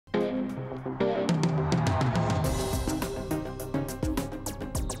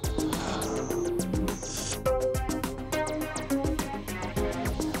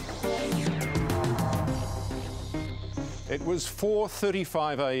It was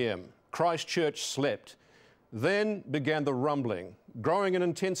 4:35 a.m. Christchurch slept. Then began the rumbling, growing in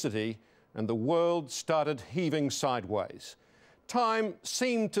intensity, and the world started heaving sideways. Time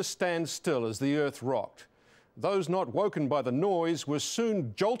seemed to stand still as the earth rocked. Those not woken by the noise were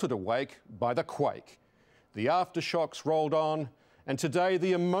soon jolted awake by the quake. The aftershocks rolled on, and today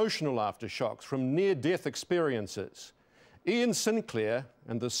the emotional aftershocks from near-death experiences. Ian Sinclair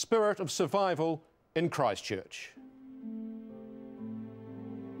and the spirit of survival in Christchurch.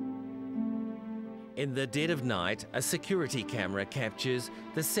 In the dead of night, a security camera captures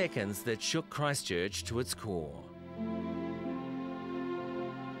the seconds that shook Christchurch to its core.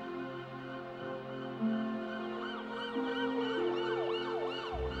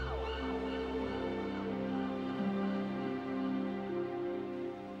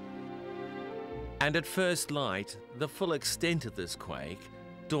 And at first light, the full extent of this quake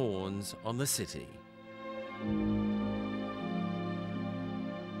dawns on the city.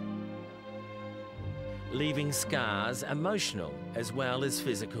 Leaving scars, emotional as well as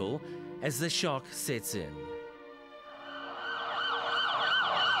physical, as the shock sets in.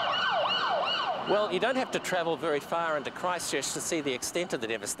 Well, you don't have to travel very far into Christchurch to see the extent of the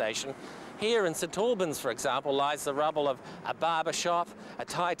devastation. Here in St Albans, for example, lies the rubble of a barber shop, a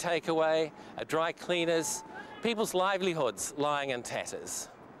Thai takeaway, a dry cleaners, people's livelihoods lying in tatters.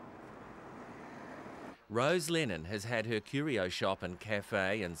 Rose Lennon has had her curio shop and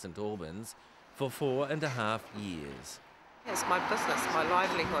cafe in St Albans for 4.5 years. It's my business, my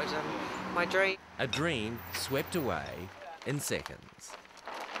livelihood and my dream. A dream swept away in seconds.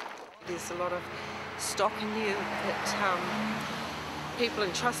 There's a lot of stock in there that people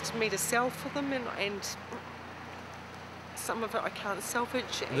entrusted me to sell for them, and some of it I can't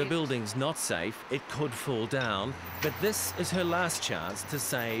salvage. The building's not safe, it could fall down, but this is her last chance to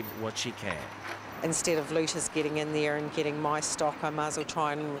save what she can. Instead of looters getting in there and getting my stock, I might as well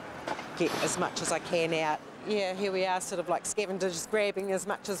try and get as much as I can out. Yeah, here we are, sort of like scavengers, grabbing as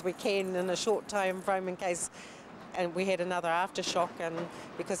much as we can in a short time frame in case. And we had another aftershock, and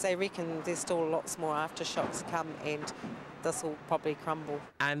because they reckon there's still lots more aftershocks to come, and this will probably crumble.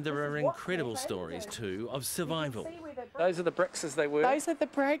 And there are incredible stories too of survival. Those are the bricks as they were? Those are the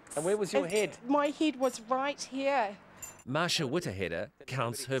bricks. And where was your head? My head was right here. Marsha Witterheader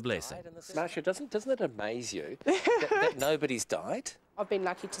counts her blessing. Marsha, doesn't it amaze you that nobody's died? I've been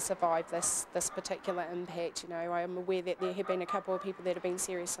lucky to survive this particular impact. You know, I am aware that there have been a couple of people that have been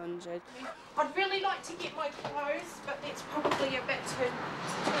seriously injured. I'd really like to get my clothes, but that's probably a bit too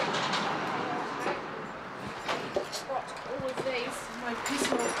got all of these, my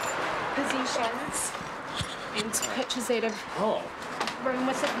personal possessions, and pictures out of room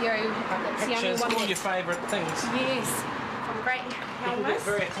with a view. Pictures, all your favourite things. Yes, from great You can get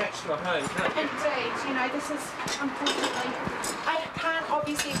very attached to a home, can't you? Indeed, you know, this is, unfortunately, I can't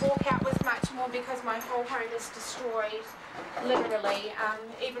obviously walk out with much more because my whole home is destroyed, literally,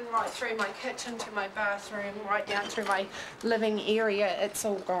 even right through my kitchen to my bathroom, right down through my living area, it's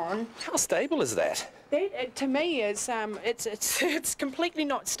all gone. How stable is that? That, to me, is it's completely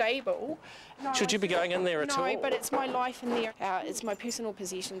not stable. No, Should you be going in there at all? No, but it's my life in there. It's my personal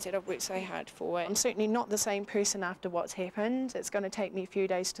possessions that I've worked so hard for. I'm certainly not the same person after what's happened. It's going to take me a few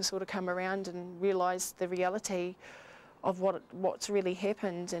days to sort of come around and realise the reality of what's really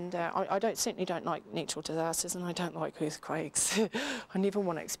happened. And I certainly don't like natural disasters, and I don't like earthquakes. I never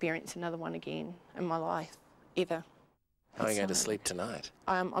want to experience another one again in my life, ever. How are you going to sleep tonight?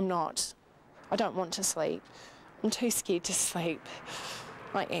 I'm not. I don't want to sleep. I'm too scared to sleep.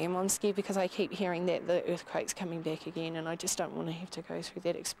 I am. I'm scared because I keep hearing that the earthquake's coming back again, and I just don't want to have to go through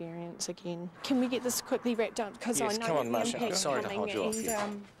that experience again. Can we get this quickly wrapped up? Because yes, I know come on, that Marsha. the impact's Sorry coming, to hold you off.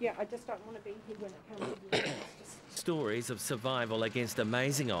 and yeah, I just don't want to be here when it comes. Stories of survival against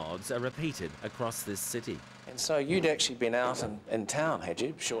amazing odds are repeated across this city. And so you'd actually been out in town, had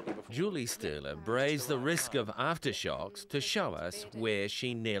you, shortly before? Julie Sturler braved the risk of aftershocks to show us where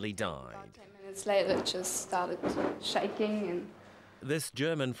she nearly died. 10 minutes later, it just started shaking and... This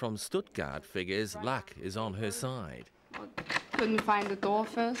German from Stuttgart figures luck is on her side. I couldn't find the door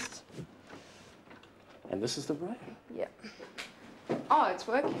first. And this is the room? Yeah. Oh, it's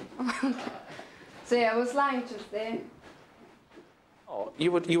working. So yeah, I was lying just there. Oh,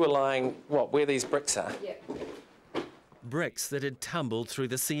 you were lying, what, where these bricks are? Yeah. Bricks that had tumbled through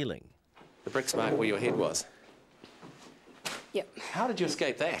the ceiling. The bricks mark where your head was? Yep. How did you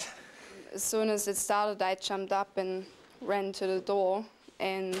escape that? As soon as it started, I jumped up and ran to the door,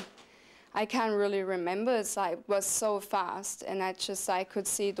 and I can't really remember. It's like, it was so fast, and I could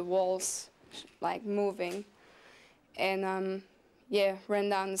see the walls like moving. And yeah, ran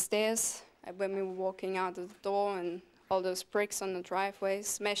down the stairs when we were walking out of the door, and all those bricks on the driveway,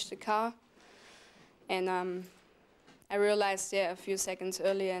 smashed the car. And I realized, yeah, a few seconds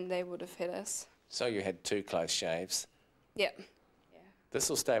earlier and they would have hit us. So you had 2 close shaves. Yeah. This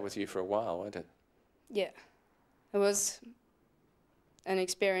will stay with you for a while, won't it? Yeah. It was an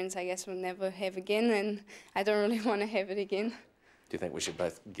experience I guess we'll never have again, and I don't really want to have it again. Do you think we should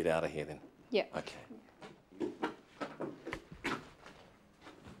both get out of here then? Yeah. Okay.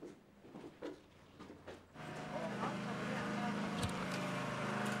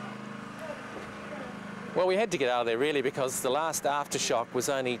 Well, we had to get out of there really because the last aftershock was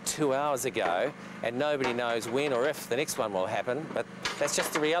only 2 hours ago and nobody knows when or if the next one will happen, but that's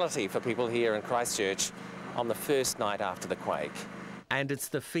just the reality for people here in Christchurch on the first night after the quake. And it's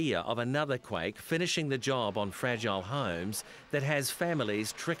the fear of another quake finishing the job on fragile homes that has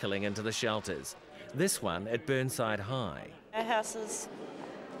families trickling into the shelters. This one at Burnside High. Our house is,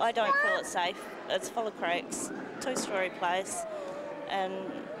 I don't feel it's safe. It's full of cracks, 2-storey place, and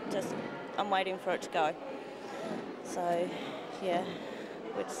just I'm waiting for it to go. So, yeah,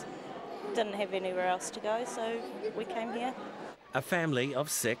 we just didn't have anywhere else to go, so we came here. A family of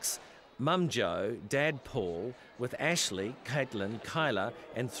 6, Mum Jo, Dad Paul, with Ashley, Caitlin, Kyla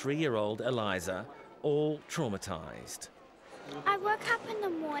and 3-year-old Eliza, all traumatised. I woke up in the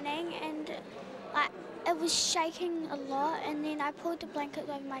morning and it was shaking a lot, and then I pulled the blankets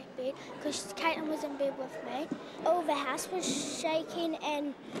over my bed because Caitlin was in bed with me. All the house was shaking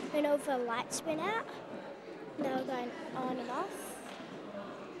and when all the lights went out, they were going on and off.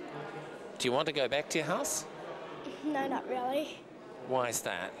 Do you want to go back to your house? No, not really. Why is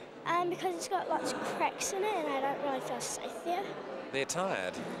that? Because it's got lots of cracks in it and I don't really feel safe there. They're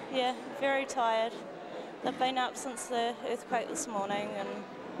tired. Yeah, very tired. They've been up since the earthquake this morning and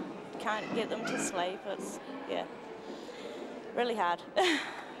can't get them to sleep. It's, yeah, really hard.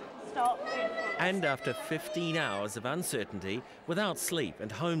 Stop. And after 15 hours of uncertainty, without sleep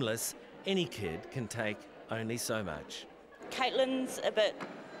and homeless, any kid can take only so much. Caitlin's a bit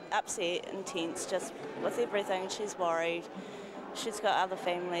upset and tense just with everything. She's worried. She's got other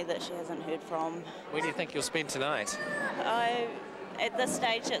family that she hasn't heard from. Where do you think you'll spend tonight? At this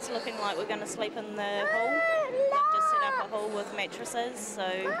stage, it's looking like we're going to sleep in the hall. We've just set up a hall with mattresses,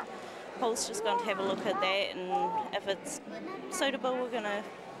 so Paul's just going to have a look at that, and if it's suitable, we're going to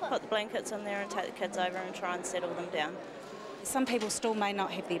put the blankets in there and take the kids over and try and settle them down. Some people still may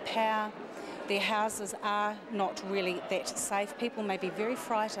not have their power. Their houses are not really that safe. People may be very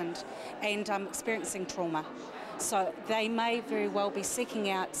frightened and experiencing trauma. So they may very well be seeking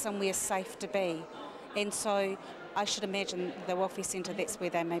out somewhere safe to be. And so I should imagine the welfare centre, that's where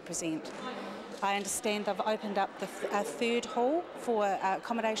they may present. I understand they've opened up a 3rd hall for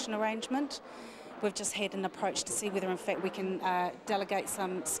accommodation arrangement. We've just had an approach to see whether in fact we can delegate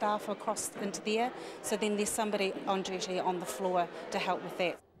some staff across into there. So then there's somebody on duty on the floor to help with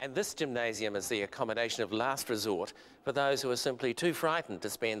that. And this gymnasium is the accommodation of last resort for those who are simply too frightened to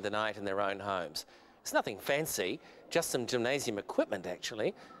spend the night in their own homes. It's nothing fancy, just some gymnasium equipment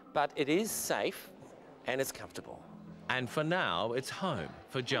actually, but it is safe and it's comfortable. And for now, it's home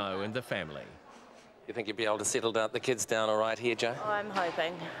for Jo and the family. You think you'll be able to settle the kids down all right here, Jo? I'm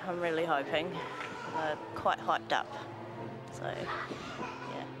hoping. I'm really hoping. Quite hyped up. So,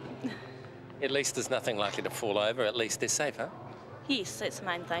 yeah. At least there's nothing likely to fall over. At least they're safe, huh? Yes, that's the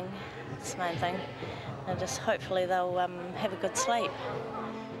main thing. That's the main thing. And just hopefully they'll have a good sleep.